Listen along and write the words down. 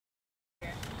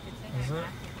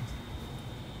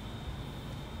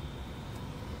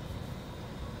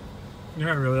You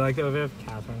know, I really like it, Viv?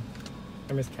 Catherine.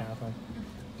 I miss Catherine.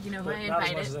 You know who I invited? Not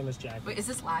as much as I miss Jackie. Wait, is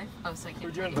this live? Oh, so I can't.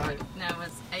 Who'd you invite? No, it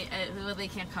was. Well, they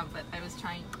can't come, but I was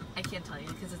trying. I can't tell you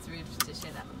because it's rude to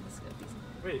share that on the Scopies.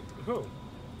 Wait, who?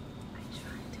 I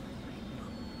tried to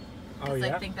invite. Oh,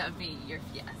 yeah? I think that would be your.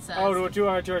 Yeah. So oh, to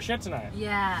our shit tonight?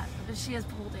 Yeah, but she has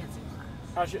pole dancing class.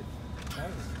 How should?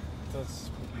 That's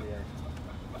weird.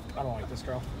 I don't like this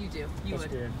girl. You do. You that's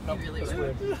would. Weird. You Nope, really that's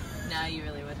would. Weird. No, you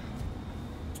really would.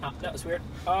 That was weird.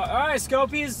 Alright,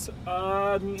 Scopies.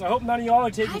 I hope none of y'all are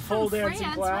taking pole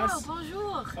dancing class. Wow,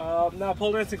 bonjour. No,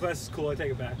 pole dancing class is cool. I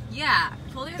take it back. Yeah,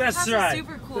 pole dancing class is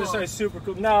super cool. That's right, super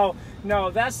cool. No,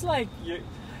 that's like,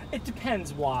 it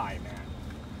depends why, man.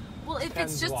 Well, if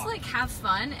it's just to, like, have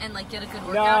fun and, like, get a good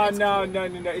workout, No.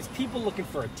 It's people looking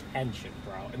for attention,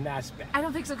 bro, and that's bad. I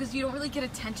don't think so, because you don't really get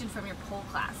attention from your pole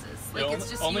classes. Like, yeah,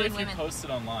 it's just only you and if women. you post it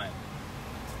online.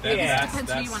 Yeah. It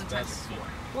depends who you want attention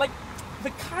for. Like, the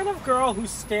kind of girl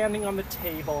who's standing on the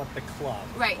table at the club.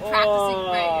 Right, practicing.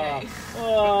 Right.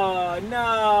 Oh,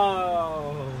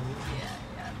 no.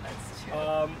 Yeah, that's true.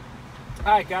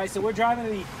 Alright, guys, so we're driving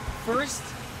the first...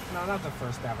 No, not the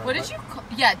first ever. What did you call...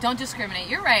 Yeah, don't discriminate.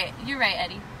 You're right,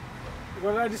 Eddie.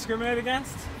 What did I discriminate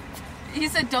against? He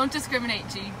said don't discriminate,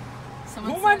 G.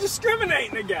 Who am I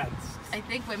discriminating against? I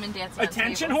think women dance on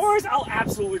attention tables. whores? I'll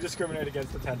absolutely discriminate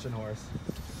against attention whores.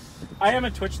 I am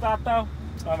a Twitch thought, though.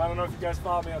 I don't know if you guys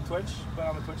follow me on Twitch, but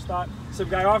I'm a Twitch thought. Some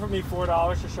guy offered me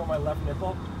 $4 to show my left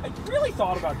nipple. I really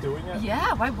thought about doing it.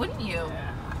 Yeah, why wouldn't you?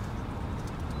 Yeah.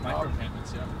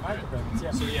 Micropayments, yeah. Micropayments,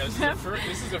 yeah. So yeah,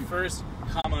 this is the first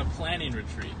comma planning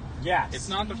retreat. Yes. It's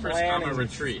not the first comma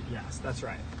retreat. Yes, that's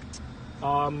right.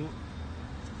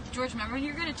 George, remember when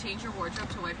you were going to change your wardrobe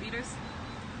to white beaters?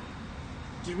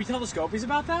 Did we tell the Scopies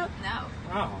about that? No.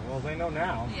 Oh, well, they know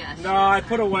now. Yeah. No, I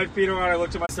put a white beater on, I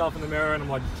looked at myself in the mirror, and I'm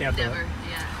like, can't do it. Never,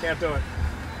 yeah. Can't do it.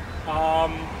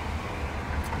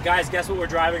 Guys, guess what we're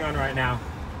driving on right now?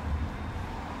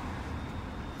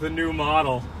 The new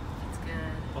model. It's good.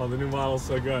 Oh, the new model's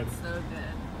so good. So good.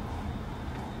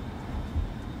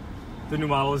 The new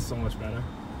model is so much better.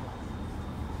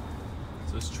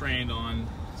 So it's trained on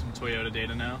some Toyota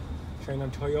data now. Trained on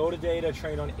Toyota data,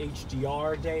 trained on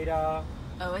HDR data.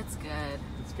 Oh, it's good.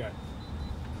 It's good.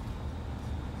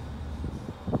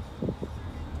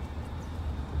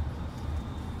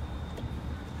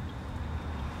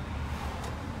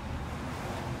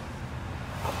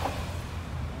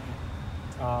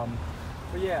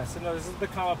 But yeah, so no, this is the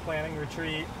comma planning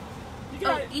retreat.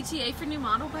 ETA for new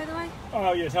model, by the way?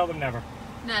 Oh yeah, tell them never.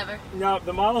 Never. No,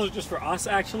 the models are just for us,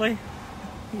 actually.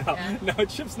 No, Yeah. no,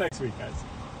 it ships next week, guys.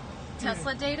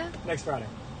 Tesla data? Next Friday.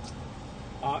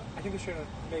 I think we should,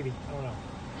 maybe, I don't know.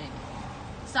 Maybe.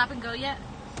 Stop and go yet?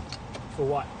 For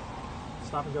what?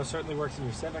 Stop and go certainly works in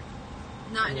your Civic.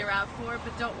 Not in your RAV4,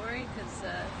 but don't worry, because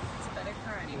it's a better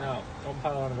car anyway. No,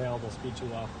 openpilot unavailable, speed too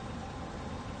low.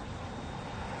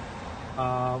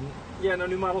 Yeah, no,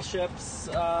 new model ships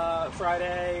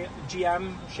Friday,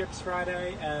 GM ships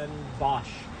Friday, and Bosch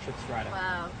ships Friday.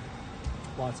 Wow.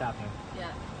 Lots happening.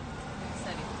 Yeah.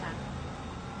 Exciting time.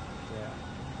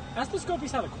 Yeah. Ask the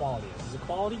Scopies how the quality is. Is the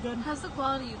quality good? How's the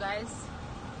quality, you guys?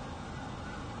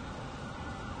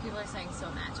 People are saying so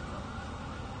magical.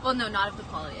 Well, no, not of the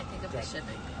quality. I think of the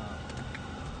shipping.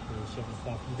 The shipping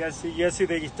stuff. You guys see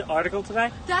the article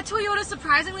today? That Toyota's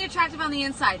surprisingly attractive on the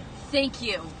inside. Thank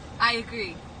you. I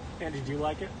agree. Andy, do you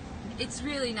like it? It's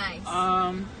really nice.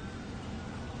 I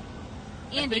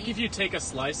Andy, think if you take a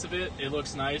slice of it, it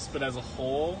looks nice, but as a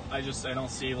whole, I don't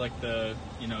see like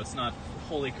it's not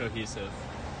wholly cohesive.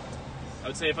 I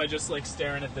would say if I just like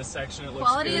staring at this section, it looks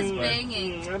quality good, is but,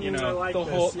 banging. I like the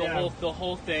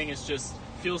whole thing is just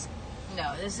feels.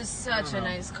 No, this is such a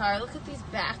nice car. Look at these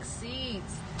back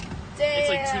seats. Damn. It's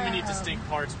like too many distinct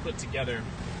parts put together.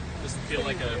 It doesn't feel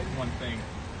like one thing.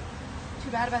 Too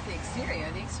bad about the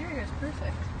exterior. The exterior is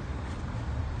perfect.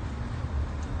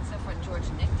 Except for George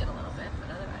nicked it a little bit, but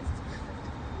otherwise it's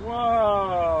perfect.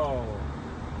 Whoa!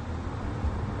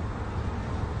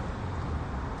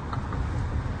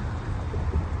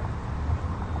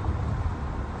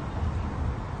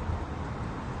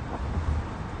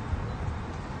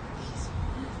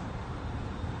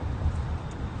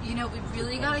 You know, we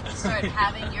really gotta start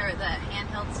having the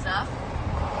handheld stuff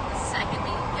the second we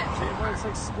get to the It's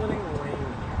like splitting the lane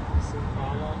here. Is the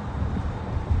problem?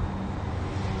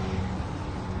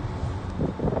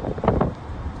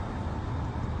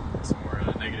 Some more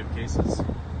negative cases.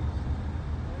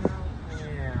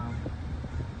 Yeah.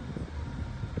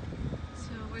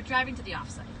 So we're driving to the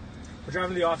offsite. We're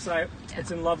driving to the offsite. Yeah.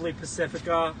 It's in lovely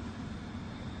Pacifica.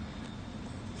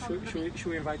 Should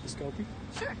we invite the Scopy?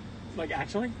 Sure. Like,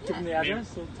 actually? Give them the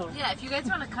address? So tell them. Yeah, if you guys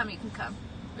want to come, you can come.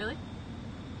 Really?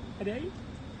 At 8?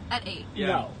 At 8.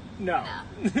 Yeah. No.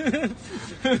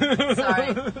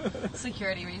 Sorry.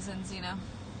 Security reasons, you know.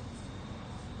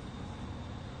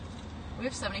 We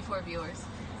have 74 viewers.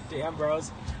 Damn,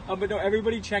 bros. But no,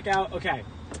 everybody check out. Okay.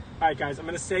 All right, guys. I'm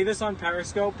going to say this on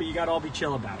Periscope, but you got to all be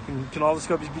chill about it. Can all the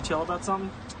Scopies be chill about something?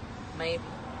 Maybe.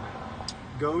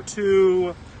 Go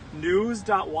to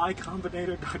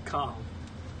news.ycombinator.com.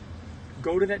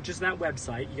 Go to that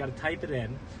website. You got to type it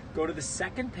in. Go to the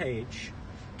second page.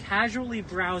 Casually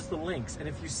browse the links. And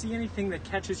if you see anything that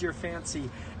catches your fancy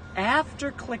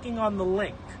after clicking on the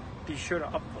link, be sure to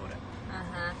upvote it.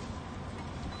 Uh-huh.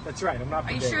 That's right. I'm not.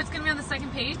 Are you sure it's going to be on the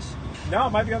second page? No,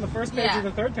 it might be on the first page or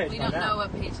the third page. We don't know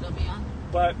what page it'll be on.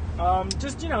 But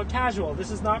just, casual.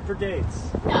 This is not brigades.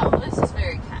 No, this is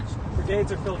very casual.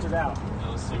 Brigades are filtered out.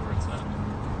 Now let's see where it's at.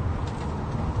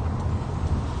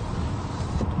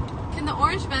 Can the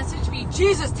orange message be,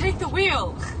 Jesus, take the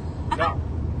wheel? No.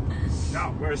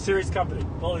 No, we're a serious company.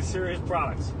 Building serious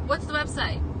products. What's the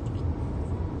website?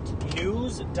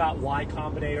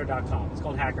 News.ycombinator.com. It's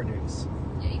called Hacker News.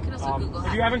 Yeah, you can also Google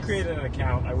If you haven't created an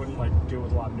account, I wouldn't do it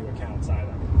with a lot of new accounts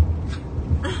either.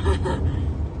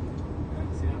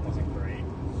 See, that wasn't great.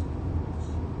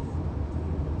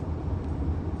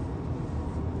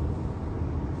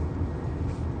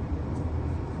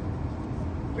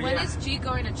 But When is G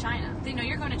going to China? They know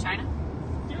you're going to China?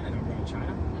 Yeah, I know we're going to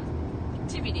China.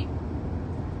 TBD.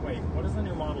 Wait, what is the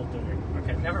new model doing?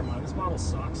 Okay, never mind. This model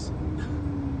sucks.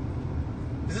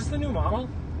 Is this the new model?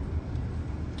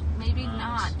 Maybe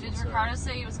not. Did Ricardo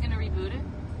say he was going to reboot it?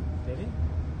 Did he?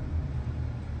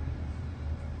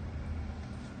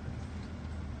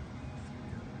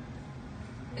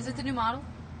 Is it the new model?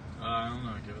 I don't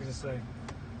know. Give What does us it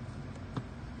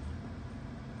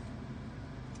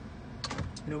say?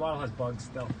 New model has bugs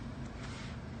still.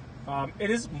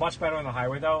 It is much better on the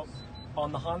highway though.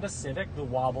 On the Honda Civic, the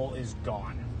wobble is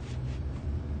gone.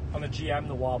 On the GM,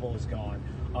 the wobble is gone.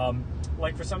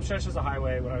 Like for some stretches of the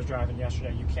highway, when I was driving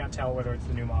yesterday, you can't tell whether it's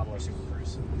the new model or Super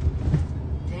Cruise.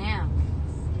 Damn.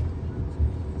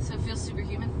 So it feels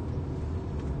superhuman?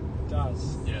 It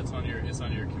does. Yeah, it's on your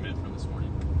commit from this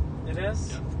morning. It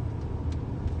is? Yeah.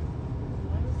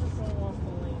 Why does it go off the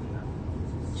lane now?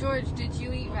 George, did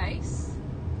you eat rice?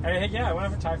 Yeah, I went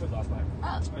out for Thai food last night.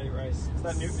 Oh. I ate rice. Is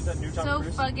that new Tom So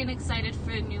Cruise? fucking excited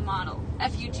for a new model.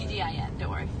 F-U-G-G-I-N,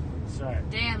 don't worry. That's right.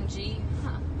 Damn, G.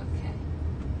 Huh, okay.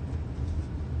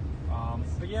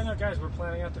 But yeah, no, guys, we're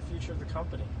planning out the future of the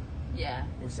company. Yeah,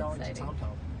 We're it's selling exciting. to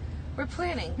TomTom. We're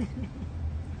planning.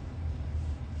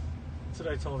 That's what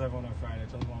I told everyone on Friday. I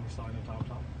told everyone we're selling to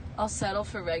TomTom. I'll settle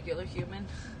for regular human.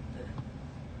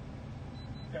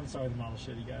 I'm sorry the model's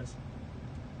shitty, guys.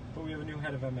 But we have a new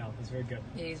head of ML. He's very good.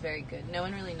 Yeah, he's very good. No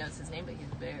one really knows his name, but he's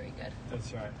very good.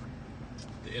 That's right.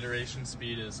 The iteration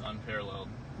speed is unparalleled.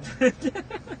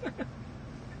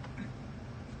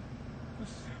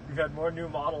 We've had more new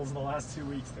models in the last 2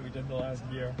 weeks than we did the last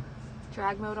year.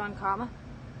 Drag mode on comma.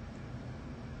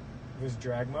 There's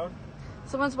drag mode.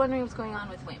 Someone's wondering what's going on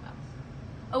with Waymo.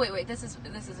 Oh wait, this is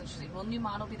interesting. Will new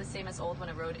model be the same as old when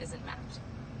a road isn't mapped?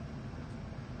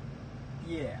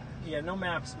 Yeah, no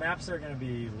maps. Maps are going to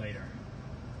be later.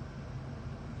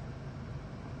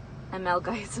 ML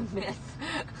guy is a myth.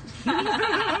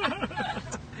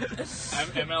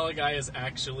 ML guy is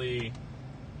actually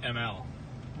ML.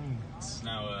 It's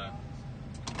now a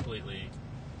completely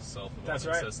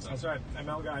self-evolving system. That's right.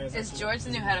 ML guy is. Is George the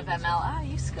new head of ML? Ah,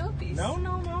 you Scopies.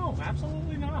 No,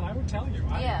 absolutely not. I would tell you.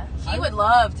 He would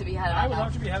love to be head of ML. I would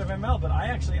love to be head of ML, but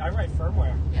I write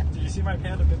firmware. Yeah. Did you see my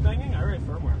Panda bit banging? I write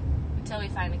firmware. Until we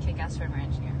find a kick-ass firmware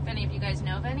engineer. If any of you guys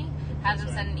know of any, have them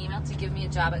send an email to give me a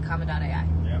job at comma.ai.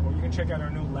 Yeah, or you can check out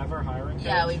our new Lever hiring page.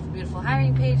 Yeah, we have a beautiful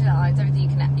hiring page that outlines everything.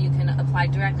 You can apply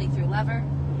directly through Lever.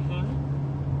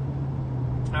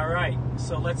 Mm-hmm. All right,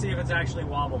 so let's see if it's actually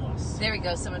wobbleless. There we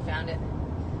go. Someone found it.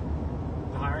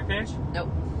 The hiring page? Nope.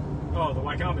 Oh, the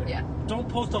Y Combinator. Yeah. Don't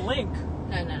post a link.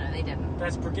 No, they didn't.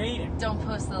 That's brigading. Don't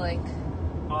post the link.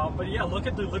 But yeah, look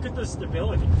at the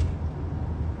stability.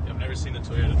 I've never seen a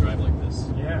Toyota drive like this.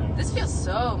 Yeah. This feels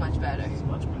so much better. It's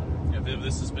much better. Yeah, if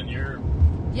this has been your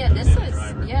This designated was.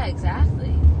 driver. Yeah,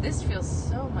 exactly. This feels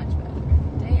so much better.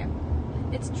 Damn.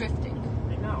 It's drifting.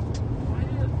 I know. Why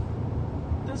did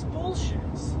this bullshit?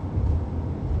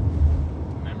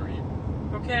 Memory.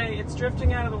 Okay, it's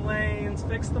drifting out of the lanes.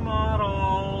 Fix the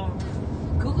model.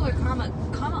 Google or comma.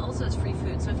 Comma also has free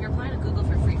food. So if you're applying to Google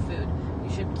for free food, you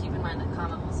should keep in mind that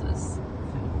comma also is food.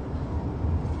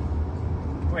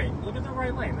 Wait, look at the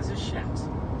right lane. This is shit.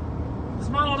 This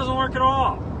model doesn't work at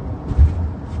all.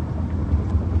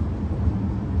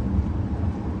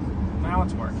 Now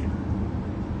it's working.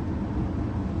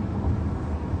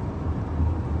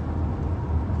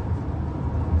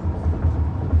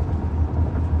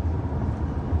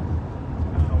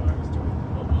 I don't know what I was doing.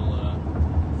 Well,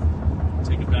 we'll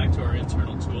take it back to our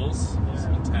internal tools.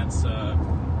 Some intense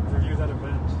Review that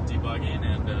event. debugging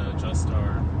and adjust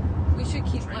our. We should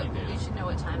keep. Training data. We should know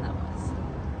what time that was.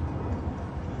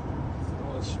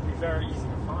 Well, it should be very easy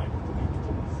to find.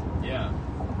 Yeah.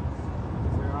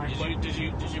 Where I click. Did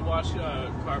you watch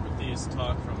Carpet Thief's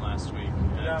talk from last week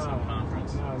at No. some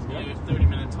conference? No, it was good. Yeah,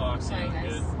 30-minute talks. Sorry,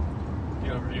 guys.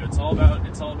 Good overview. It's all about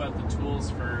the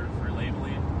tools for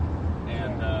labeling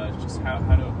and just how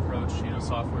to approach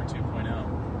software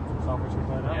 2.0. Software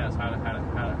 2.0? Yeah, it's how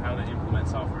to implement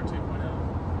software 2.0.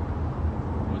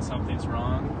 When something's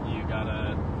wrong, you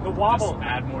gotta The wobble. just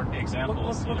add more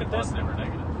examples, Look either at this. positive or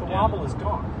negative. The Yeah. wobble is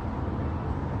gone.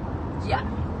 Yeah.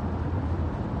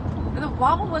 But the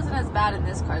wobble wasn't as bad in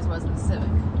this car as it was in the Civic.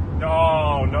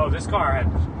 No, this car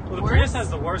had. Well, the Worse? Prius has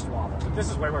the worst wobble, but this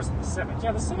is way worse than the Civic.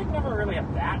 Yeah, the Civic never really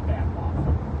had that bad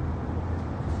wobble.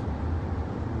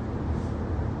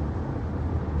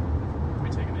 We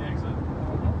taking the exit.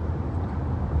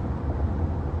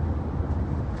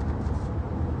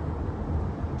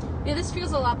 Yeah, this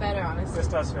feels a lot better, honestly. This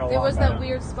does feel a There lot was better. that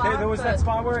weird spot. There was but that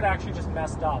spot where it actually just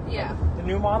messed up. Yeah. The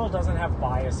new model doesn't have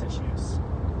bias issues.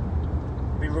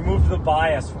 We removed the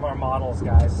bias from our models,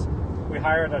 guys. We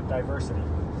hired a diversity.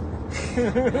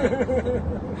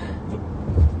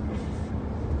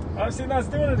 Oh, see, no, it's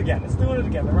doing it again. It's doing it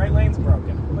again. The right lane's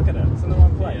broken. Look at it. It's in the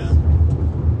wrong place.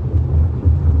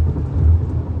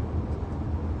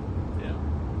 Yeah.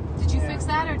 Did you Yeah. fix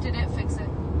that, or did it fix it?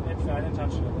 I didn't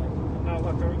touch anything. No,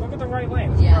 look at the right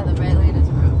lane. It's Yeah, broken. the right lane is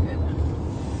broken.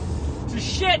 It's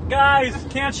shit, guys.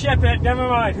 Can't ship it. Never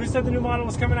mind. Who said the new model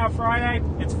was coming out Friday?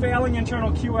 It's failing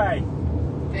internal QA.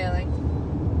 Failing.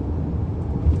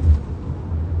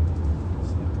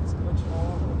 It's glitching all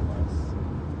over the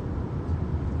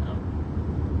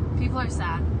place. People are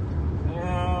sad.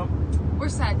 Yeah, We're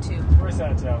sad too. we're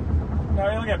sad too. No,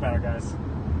 it'll get better, guys.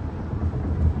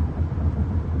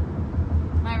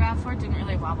 My RAV4 didn't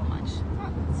really wobble much. Oh,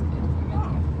 that's good. You're right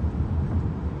there.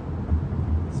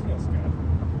 This feels good.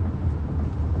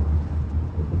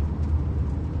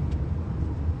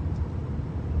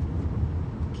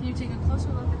 Can you take a closer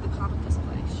look at the comic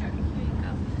display? Sure. Here you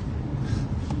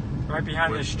go. Right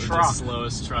behind We're this the truck.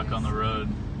 slowest truck on the road.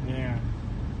 Yeah.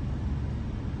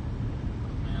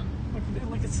 Man.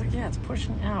 Look, it's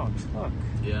pushing out. Look.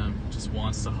 Yeah, just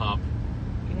wants to hop.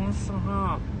 It wants to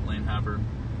hop. Lane hopper.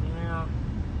 Yeah.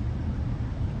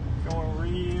 Going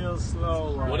real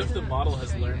slow. Right? What if the model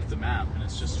has learned the map and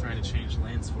it's just trying to change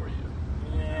lanes for you?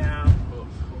 Yeah. Oof.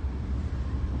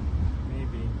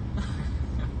 Maybe.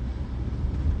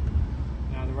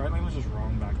 No, the right lane was just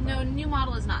wrong back then. No, new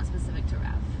model is not specific to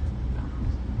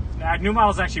RAV. New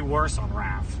model's actually worse on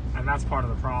RAV, and that's part of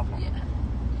the problem. Yeah.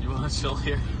 You want to chill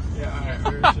here? Yeah,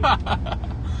 alright.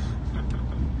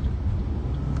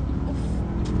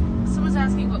 Someone's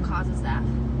asking what causes that.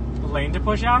 The lane to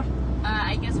push out?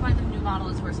 I guess why the new model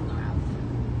is worse than the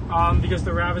RAV. Because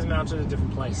the RAV is mounted in a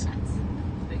different place. Yeah, that's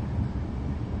big.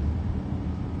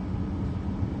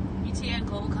 ETA and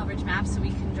global coverage maps, so we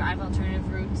can drive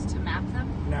alternative routes to map them?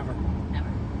 Never. Never.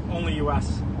 Only US.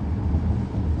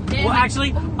 Damn Well, it.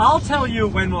 actually, Oh, I'll shit. tell you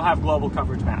when we'll have global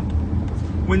coverage mapped.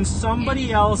 When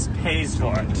somebody else pays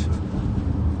for it.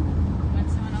 When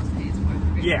someone else pays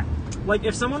for it. Yeah. Like,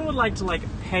 if someone would like to,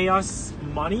 pay us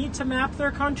money to map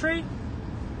their country,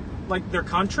 like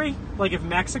if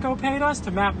Mexico paid us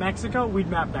to map Mexico, we'd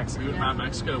map We Mexico. would map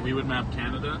Mexico. We would map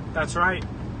Canada. That's right.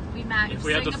 We map If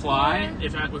we had to fly,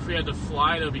 if we had to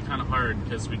fly, that would be kind of hard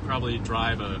because we'd probably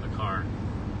drive a car.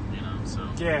 So.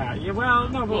 Yeah, well,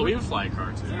 no, but Well, we would fly a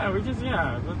car too. Yeah, but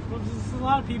there's a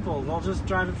lot of people. They'll just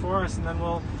drive it for us, and then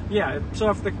we'll. Yeah. So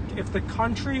if the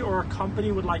country or a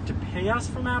company would like to pay us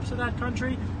for maps of that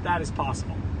country, that is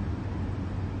possible.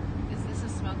 Is this a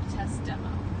smoke test demo?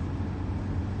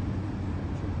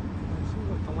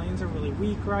 Look, the lanes are really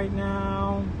weak right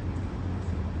now.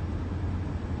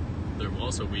 They're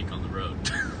also weak on the road.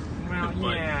 Well,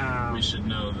 But yeah. we should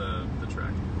know the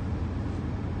track.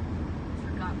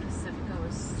 Forgot Pacifica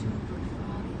was super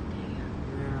foggy.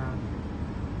 Damn. Yeah.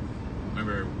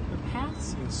 Remember, The path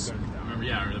seems good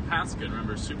though. the path's good.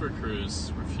 Remember, Super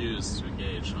Cruise refused to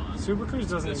engage on. Super Cruise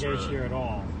doesn't this engage road. here at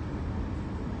all.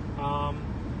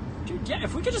 Dude, yeah,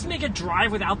 if we could just make it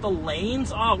drive without the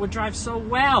lanes, it would drive so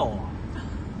well.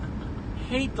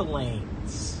 Hate the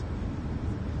lanes.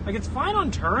 Like, it's fine on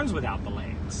turns without the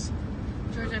lanes.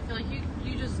 George, I feel like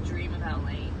you just dream about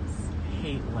lanes.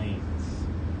 Hate lanes.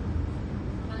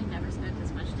 I've probably never spent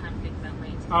this much time thinking about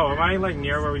Oh, am I like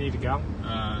near where we need to go?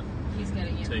 He's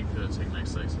getting you. Take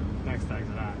next exit. Next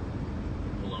exit. That.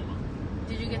 Paloma.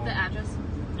 Did you get the address?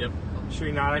 Yep. Should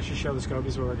we not actually show the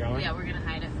Scobies where we're going? Yeah, we're gonna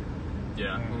hide it.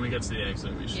 Yeah. When we get to the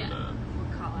exit, we should. Yeah.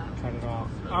 We'll call out. Cut it off.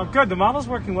 Oh, good. The model's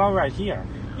working well right here.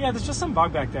 Yeah, there's just some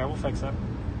bug back there. We'll fix it.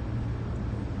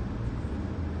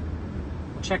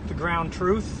 We'll check the ground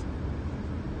truth.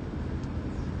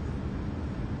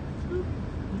 A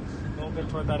little bit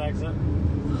toward that exit.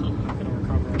 Not gonna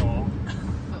recover at all.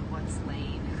 But what's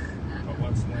lane? But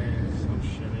what's lane? So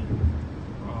shitty.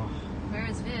 Oh. Where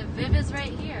is Viv? Viv is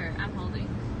right here. I'm holding.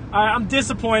 I'm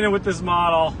disappointed with this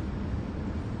model.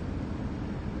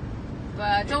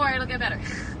 But don't worry, it'll get better.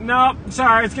 Nope,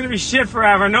 sorry, it's gonna be shit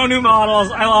forever. No new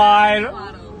models. I lied.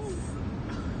 Models.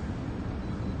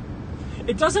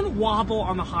 It doesn't wobble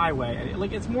on the highway.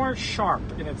 Like, it's more sharp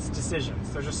in its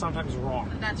decisions. They're just sometimes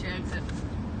wrong. That's your exit.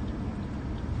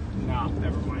 No,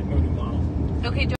 never mind. No new model. Okay.